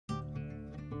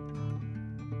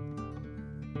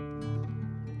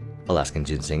Alaskan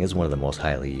Ginseng is one of the most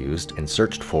highly used and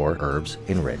searched for herbs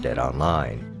in Red Dead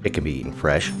Online. It can be eaten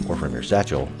fresh or from your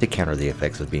satchel to counter the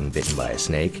effects of being bitten by a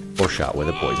snake or shot with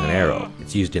a poison arrow.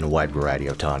 It's used in a wide variety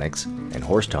of tonics and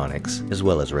horse tonics, as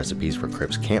well as recipes for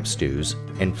Crips camp stews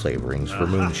and flavorings for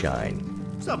moonshine.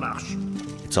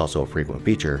 It's also a frequent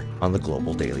feature on the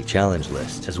global daily challenge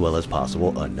list, as well as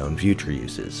possible unknown future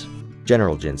uses.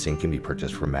 General ginseng can be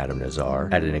purchased from Madame Nazar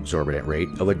at an exorbitant rate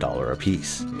of $1 a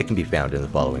piece. It can be found in the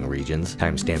following regions,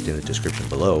 timestamped in the description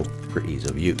below for ease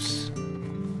of use.